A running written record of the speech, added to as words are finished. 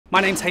My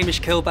name's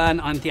Hamish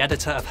Kilburn, I'm the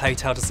editor of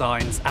Hotel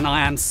Designs, and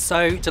I am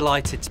so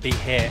delighted to be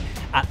here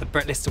at the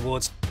Brit List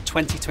Awards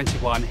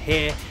 2021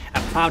 here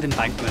at Proud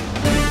Embankment.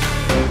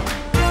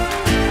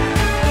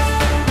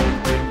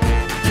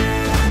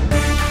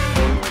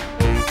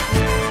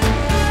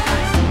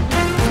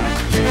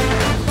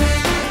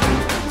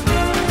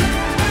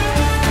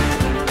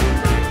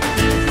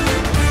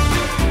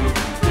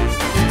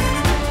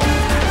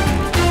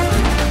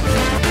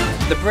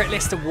 The Brit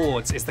List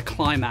Awards is the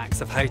climax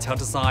of Hotel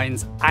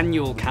Design's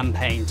annual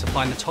campaign to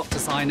find the top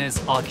designers,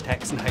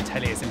 architects and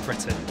hoteliers in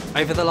Britain.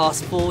 Over the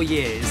last 4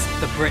 years,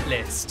 the Brit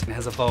List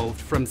has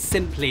evolved from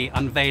simply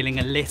unveiling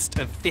a list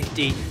of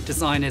 50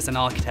 designers and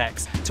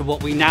architects to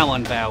what we now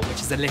unveil,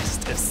 which is a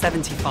list of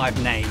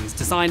 75 names,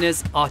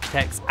 designers,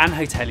 architects and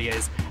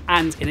hoteliers.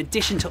 And in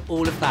addition to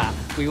all of that,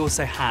 we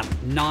also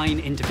have 9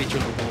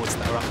 individual awards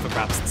that are up for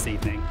grabs this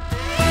evening.